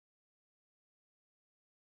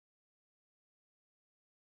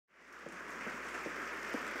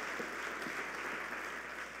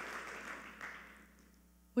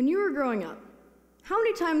When you were growing up, how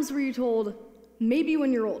many times were you told, maybe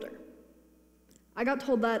when you're older? I got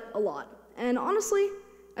told that a lot, and honestly,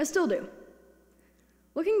 I still do.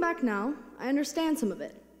 Looking back now, I understand some of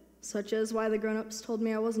it, such as why the grown-ups told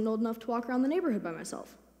me I wasn't old enough to walk around the neighborhood by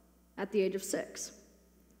myself at the age of 6.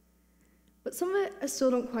 But some of it I still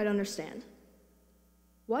don't quite understand.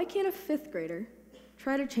 Why can't a 5th grader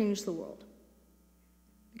try to change the world?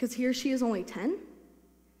 Because he or she is only 10?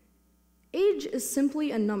 Age is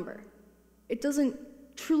simply a number. It doesn't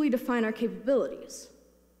truly define our capabilities.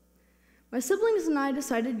 My siblings and I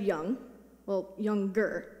decided younger,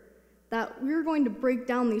 that we were going to break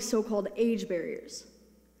down these so-called age barriers.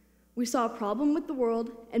 We saw a problem with the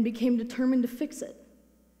world and became determined to fix it.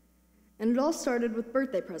 And it all started with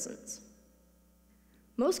birthday presents.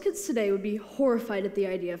 Most kids today would be horrified at the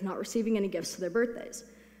idea of not receiving any gifts for their birthdays.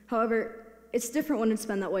 However, it's different when it's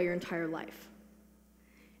been that way your entire life.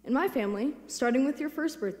 In my family, starting with your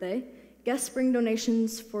first birthday, guests bring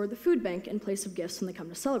donations for the food bank in place of gifts when they come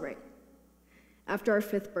to celebrate. After our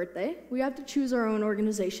 5th birthday, we have to choose our own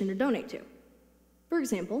organization to donate to. For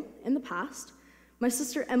example, in the past, my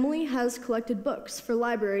sister Emily has collected books for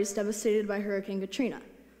libraries devastated by Hurricane Katrina,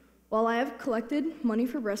 while I have collected money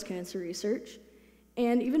for breast cancer research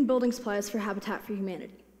and even building supplies for Habitat for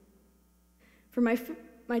Humanity. For my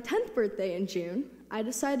 10th birthday in June, I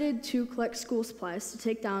decided to collect school supplies to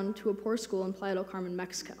take down to a poor school in Playa del Carmen,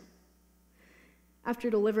 Mexico. After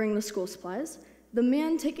delivering the school supplies, the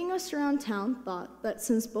man taking us around town thought that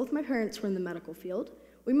since both my parents were in the medical field,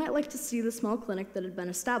 we might like to see the small clinic that had been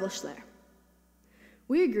established there.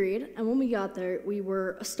 We agreed, and when we got there, we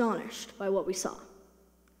were astonished by what we saw.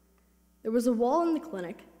 There was a wall in the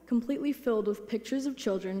clinic completely filled with pictures of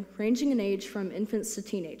children ranging in age from infants to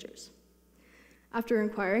teenagers. After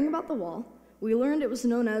inquiring about the wall, we learned it was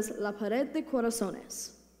known as La Pared de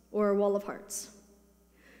Corazones, or Wall of Hearts.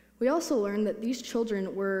 We also learned that these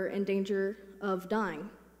children were in danger of dying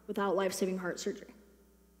without life-saving heart surgery.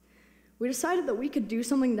 We decided that we could do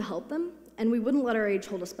something to help them, and we wouldn't let our age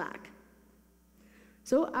hold us back.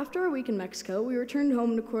 So after a week in Mexico, we returned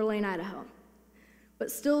home to Coeur d'Alene, Idaho.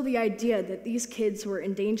 But still, the idea that these kids were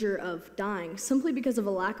in danger of dying simply because of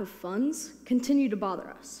a lack of funds continued to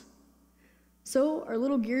bother us. So our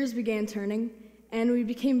little gears began turning, and we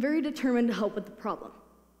became very determined to help with the problem.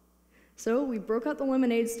 So we broke out the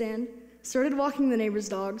lemonade stand, started walking the neighbors'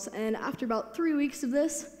 dogs, and after about 3 weeks of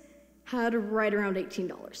this, had right around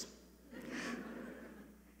 $18.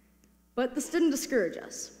 But this didn't discourage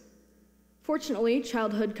us. Fortunately,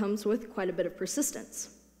 childhood comes with quite a bit of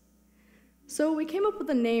persistence. So we came up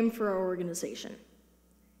with a name for our organization: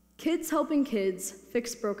 Kids Helping Kids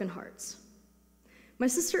Fix Broken Hearts. My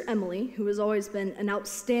sister Emily, who has always been an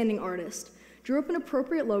outstanding artist, drew up an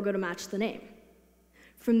appropriate logo to match the name.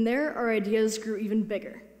 From there, our ideas grew even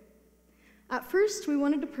bigger. At first, we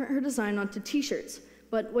wanted to print her design onto t-shirts,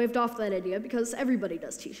 but waved off that idea because everybody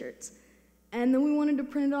does t-shirts. And then we wanted to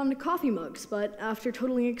print it onto coffee mugs, but after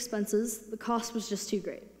totaling expenses, the cost was just too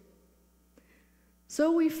great.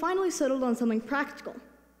 So we finally settled on something practical,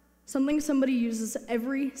 something somebody uses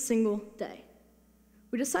every single day.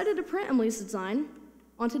 We decided to print Emily's design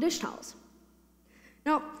onto dish towels.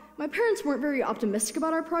 Now, my parents weren't very optimistic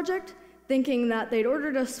about our project, thinking that they'd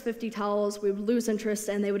ordered us 50 towels, we would lose interest,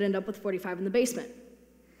 and they would end up with 45 in the basement.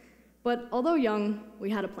 But although young, we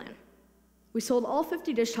had a plan. We sold all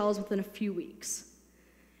 50 dish towels within a few weeks.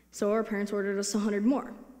 So our parents ordered us 100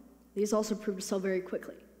 more. These also proved to sell very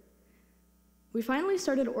quickly. We finally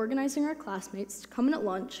started organizing our classmates to come in at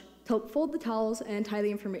lunch to help fold the towels and tie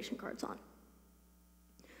the information cards on.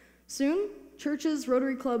 Soon, churches,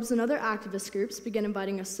 Rotary clubs, and other activist groups began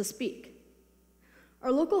inviting us to speak.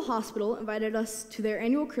 Our local hospital invited us to their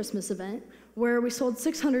annual Christmas event, where we sold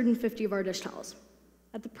 650 of our dish towels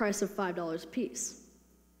at the price of $5 a piece.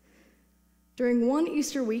 During one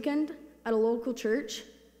Easter weekend at a local church,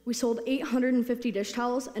 we sold 850 dish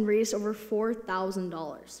towels and raised over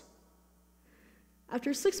 $4,000.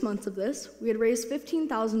 After 6 months of this, we had raised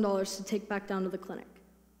 $15,000 to take back down to the clinic.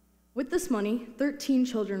 With this money, 13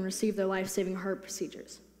 children received their life-saving heart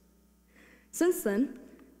procedures. Since then,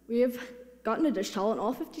 we have gotten a dish towel in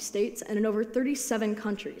all 50 states and in over 37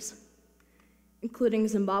 countries, including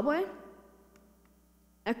Zimbabwe,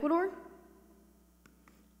 Ecuador,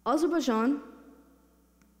 Azerbaijan,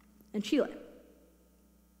 and Chile.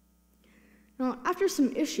 Now, after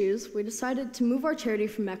some issues, we decided to move our charity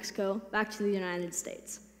from Mexico back to the United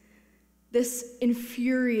States. This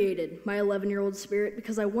infuriated my 11-year-old spirit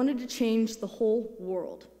because I wanted to change the whole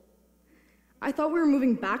world. I thought we were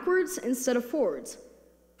moving backwards instead of forwards,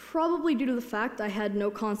 probably due to the fact I had no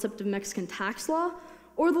concept of Mexican tax law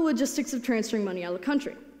or the logistics of transferring money out of the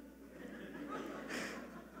country.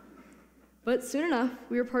 But soon enough,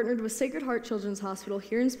 we were partnered with Sacred Heart Children's Hospital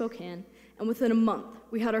here in Spokane, and within a month,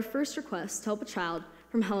 we had our first request to help a child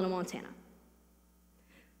from Helena, Montana.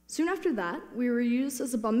 Soon after that, we were used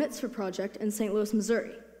as a bar mitzvah project in St. Louis,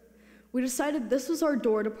 Missouri. We decided this was our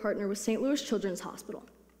door to partner with St. Louis Children's Hospital.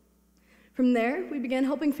 From there, we began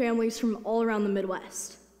helping families from all around the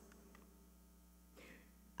Midwest.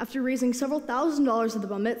 After raising several $1,000s at the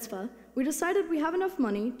bar mitzvah, we decided we have enough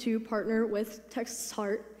money to partner with Texas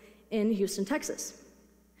Heart in Houston, Texas.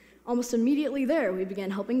 Almost immediately there, we began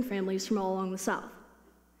helping families from all along the South.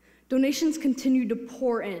 Donations continued to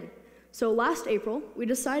pour in. So last April, we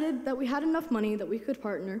decided that we had enough money that we could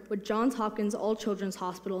partner with Johns Hopkins All Children's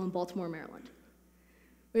Hospital in Baltimore, Maryland.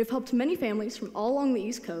 We have helped many families from all along the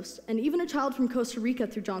East Coast, and even a child from Costa Rica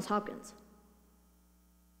through Johns Hopkins.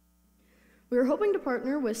 We are hoping to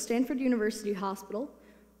partner with Stanford University Hospital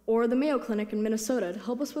or the Mayo Clinic in Minnesota to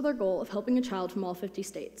help us with our goal of helping a child from all 50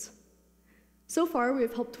 states. So far, we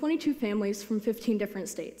have helped 22 families from 15 different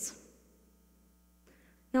states.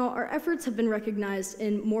 Now, our efforts have been recognized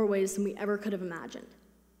in more ways than we ever could have imagined.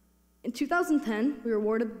 In 2010, we were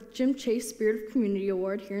awarded the Jim Chase Spirit of Community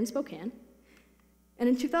Award here in Spokane. And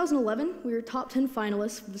in 2011, we were top 10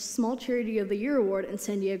 finalists for the Small Charity of the Year Award in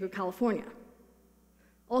San Diego, California.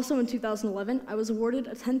 Also in 2011, I was awarded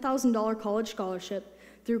a $10,000 college scholarship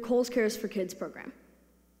through Kohl's Cares for Kids program.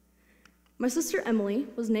 My sister Emily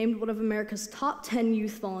was named one of America's top 10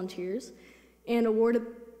 youth volunteers and awarded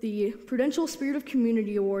the Prudential Spirit of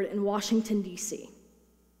Community Award in Washington, D.C.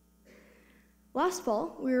 Last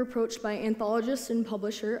fall, we were approached by anthologist and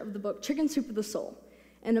publisher of the book Chicken Soup of the Soul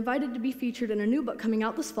and invited to be featured in a new book coming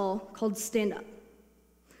out this fall called Stand Up.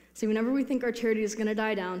 See, whenever we think our charity is going to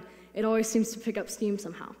die down, it always seems to pick up steam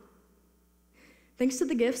somehow. Thanks to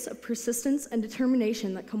the gifts of persistence and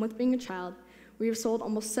determination that come with being a child, we have sold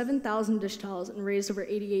almost 7,000 dish towels and raised over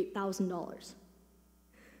 $88,000.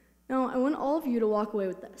 Now, I want all of you to walk away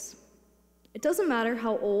with this. It doesn't matter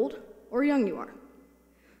how old or young you are.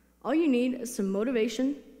 All you need is some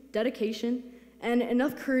motivation, dedication, and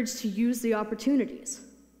enough courage to use the opportunities.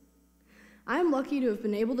 I am lucky to have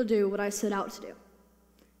been able to do what I set out to do.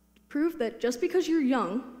 Prove that just because you're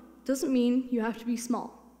young doesn't mean you have to be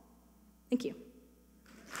small. Thank you.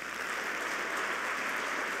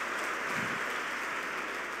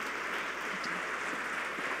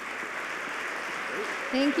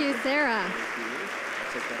 Thank you, Sarah.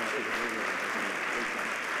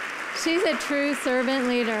 She's a true servant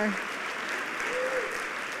leader.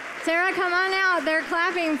 Sarah, come on out. They're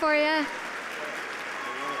clapping for you.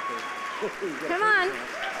 Come on.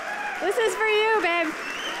 This is for you, babe.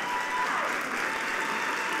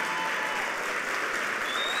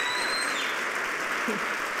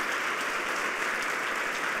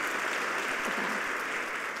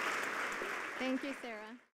 Thank you,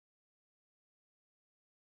 Sarah.